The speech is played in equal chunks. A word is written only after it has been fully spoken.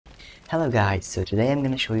Hello guys, so today I'm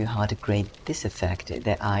gonna show you how to create this effect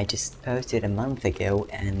that I just posted a month ago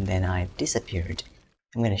and then I disappeared.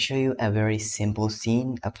 I'm gonna show you a very simple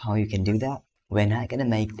scene of how you can do that. We're not gonna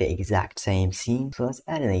make the exact same scene, so let's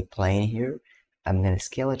add a plane here. I'm gonna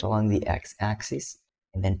scale it along the x-axis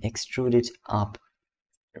and then extrude it up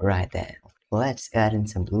right there. Let's add in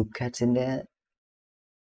some loop cuts in there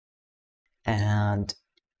and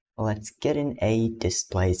let's get in a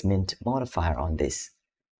displacement modifier on this.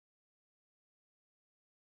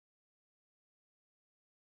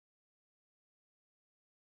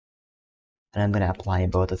 And I'm going to apply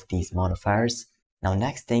both of these modifiers. Now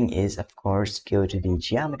next thing is, of course, go to the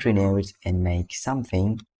geometry nodes and make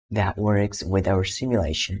something that works with our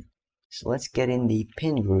simulation. So let's get in the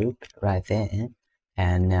pin group right there,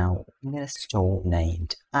 and now I'm going to store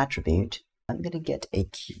named attribute. I'm going to get a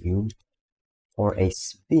cube or a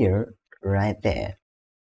sphere right there.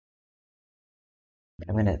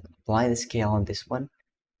 I'm going to apply the scale on this one,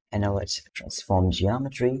 and now let's transform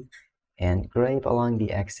geometry and grab along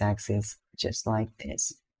the x-axis just like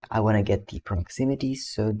this. I want to get the proximity,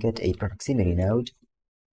 so get a proximity node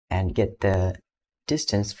and get the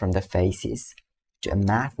distance from the faces to a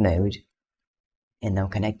math node and now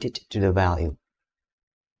connect it to the value.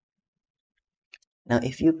 Now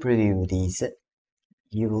if you preview these,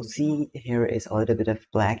 you will see here is a little bit of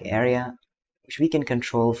black area which we can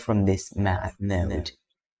control from this math node.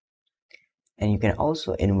 And you can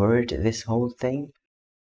also invert this whole thing.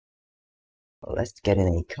 Let's get in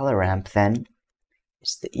a color ramp then.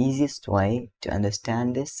 It's the easiest way to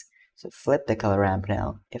understand this. So flip the color ramp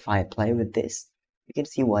now. If I play with this, you can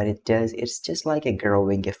see what it does. It's just like a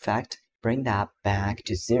growing effect. Bring that back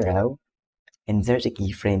to 0. Insert a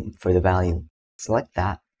keyframe for the value. Select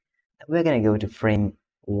that. We're going to go to frame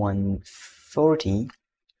 140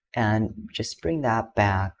 and just bring that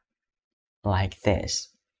back like this.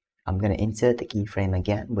 I'm going to insert the keyframe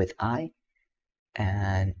again with I,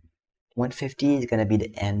 and 150 is going to be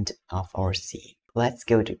the end of our scene. Let's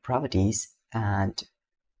go to properties and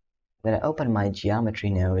I'm going to open my geometry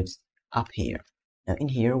nodes up here. Now in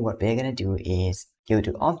here, what we're going to do is go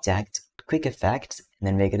to object, quick effects, and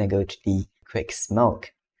then we're going to go to the quick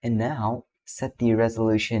smoke. And now set the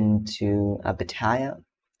resolution to a bit higher,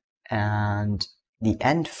 and the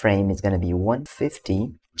end frame is going to be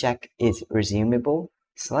 150. Check is resumable.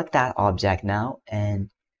 Select that object now and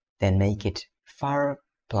then make it far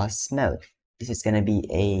plus smooth. This is going to be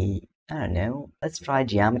I don't know, let's try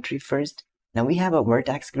geometry first. Now we have a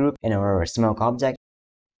vertex group in our smoke object.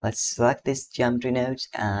 Let's select this geometry node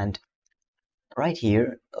and right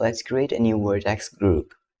here, let's create a new vertex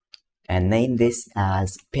group and name this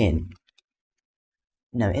as pin.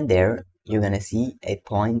 Now in there, you're going to see a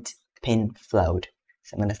point pin float.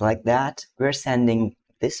 So I'm going to select that. We're sending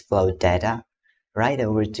this float data right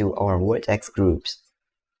over to our vertex groups.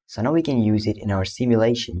 So now we can use it in our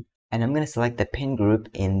simulation. And I'm going to select the pin group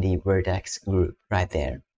in the vertex group right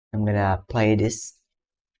there. I'm going to play this.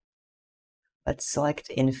 Let's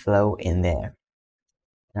select inflow in there.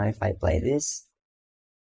 Now if I play this,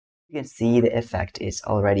 you can see the effect is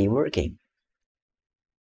already working.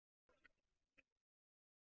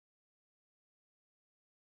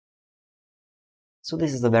 So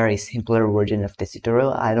this is a very simpler version of this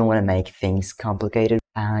tutorial. I don't want to make things complicated.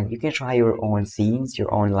 And you can try your own scenes,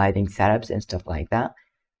 your own lighting setups and stuff like that.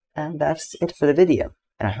 And that's it for the video.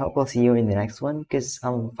 And I hope I'll see you in the next one because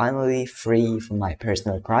I'm finally free from my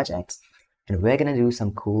personal projects and we're gonna do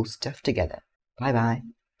some cool stuff together. Bye bye.